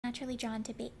naturally drawn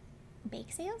to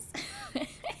bake sales?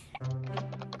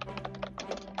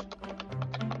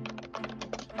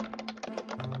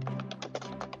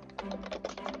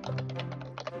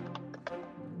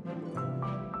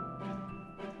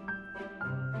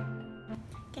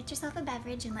 Get yourself a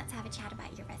beverage and let's have a chat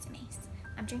about your resumes.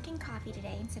 I'm drinking coffee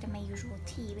today instead of my usual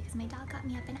tea because my dog got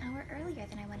me up an hour earlier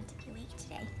than I wanted to be awake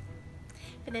today.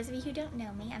 For those of you who don't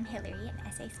know me, I'm Hillary, an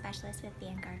essay specialist with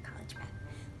Vanguard College Prep.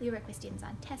 We work with students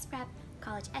on test prep,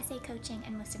 college essay coaching,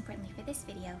 and most importantly for this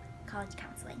video, college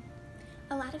counseling.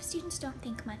 A lot of students don't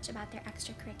think much about their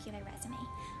extracurricular resume.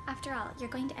 After all, you're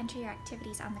going to enter your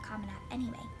activities on the Common App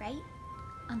anyway, right?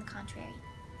 On the contrary,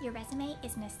 your resume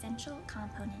is an essential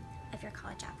component of your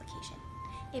college application.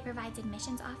 It provides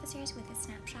admissions officers with a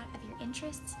snapshot of your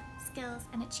interests, skills,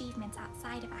 and achievements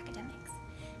outside of academics.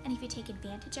 And if you take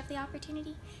advantage of the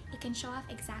opportunity, it can show off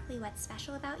exactly what's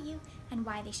special about you and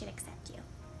why they should accept you.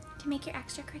 To make your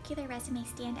extracurricular resume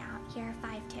stand out, here are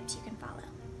 5 tips you can follow.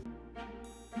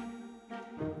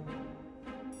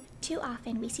 Too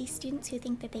often, we see students who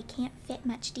think that they can't fit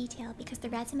much detail because the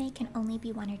resume can only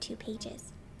be 1 or 2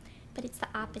 pages. But it's the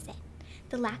opposite.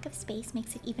 The lack of space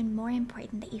makes it even more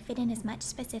important that you fit in as much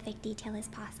specific detail as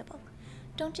possible.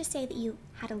 Don't just say that you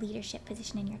had a leadership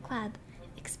position in your club.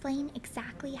 Explain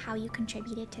exactly how you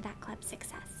contributed to that club's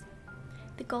success.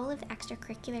 The goal of the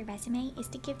extracurricular resume is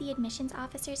to give the admissions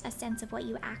officers a sense of what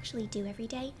you actually do every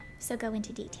day, so go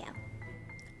into detail.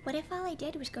 What if all I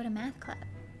did was go to math club?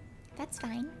 That's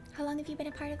fine. How long have you been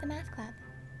a part of the math club?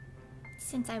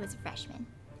 Since I was a freshman.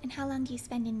 And how long do you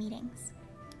spend in meetings?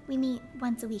 We meet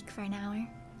once a week for an hour.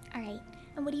 Alright,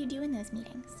 and what do you do in those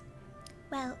meetings?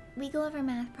 Well, we go over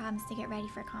math problems to get ready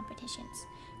for competitions.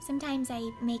 Sometimes I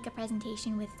make a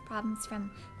presentation with problems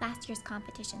from last year's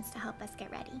competitions to help us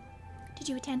get ready. Did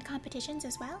you attend competitions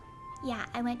as well? Yeah,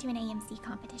 I went to an AMC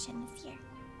competition this year.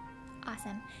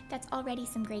 Awesome, that's already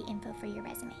some great info for your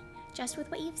resume. Just with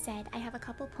what you've said, I have a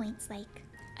couple points like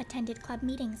attended club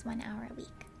meetings 1 hour a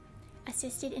week,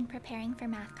 assisted in preparing for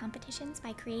math competitions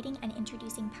by creating and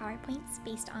introducing PowerPoints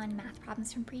based on math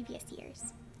problems from previous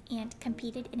years, and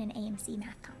competed in an AMC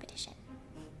math competition.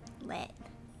 Lit.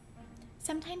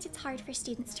 Sometimes it's hard for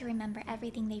students to remember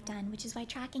everything they've done, which is why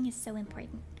tracking is so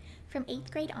important. From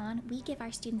 8th grade on, we give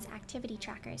our students activity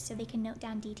trackers so they can note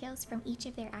down details from each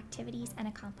of their activities and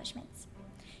accomplishments.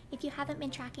 If you haven't been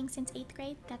tracking since 8th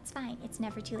grade, that's fine. It's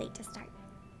never too late to start.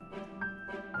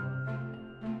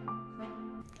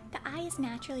 The eye is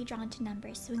naturally drawn to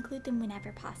numbers, so include them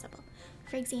whenever possible.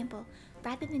 For example,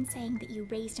 rather than saying that you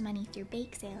raised money through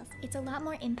bake sales, it's a lot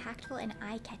more impactful and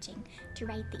eye-catching to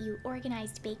write that you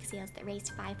organized bake sales that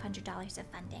raised $500 of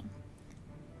funding.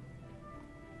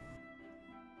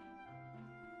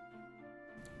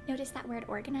 Notice that word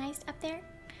organized up there?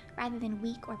 Rather than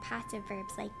weak or passive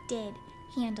verbs like did,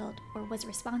 handled, or was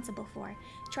responsible for,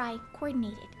 try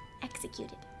coordinated,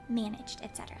 executed, managed,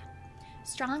 etc.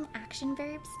 Strong action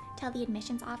verbs tell the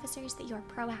admissions officers that you're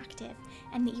proactive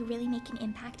and that you really make an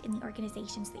impact in the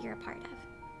organizations that you're a part of.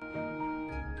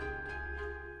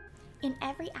 In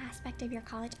every aspect of your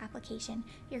college application,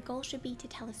 your goal should be to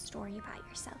tell a story about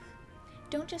yourself.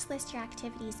 Don't just list your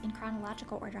activities in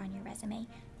chronological order on your resume,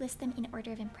 list them in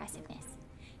order of impressiveness.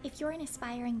 If you're an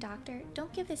aspiring doctor,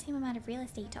 don't give the same amount of real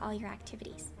estate to all your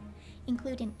activities.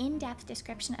 Include an in-depth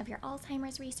description of your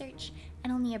Alzheimer's research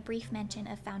and only a brief mention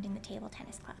of founding the table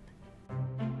tennis club.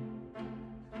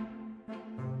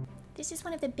 This is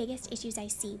one of the biggest issues I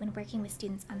see when working with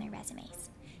students on their resumes.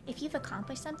 If you've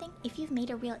accomplished something, if you've made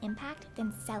a real impact,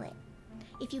 then sell it.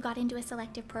 If you got into a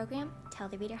selective program, tell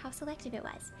the reader how selective it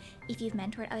was. If you've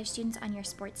mentored other students on your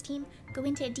sports team, go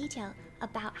into detail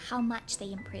about how much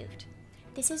they improved.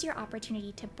 This is your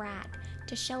opportunity to brag,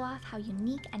 to show off how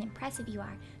unique and impressive you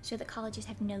are so that colleges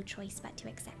have no choice but to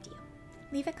accept you.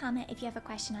 Leave a comment if you have a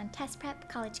question on test prep,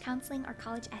 college counseling, or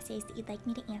college essays that you'd like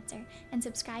me to answer, and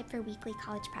subscribe for weekly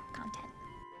college prep content.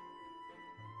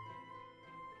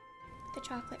 The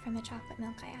chocolate from the chocolate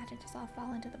milk I added has all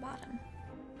fallen to the bottom.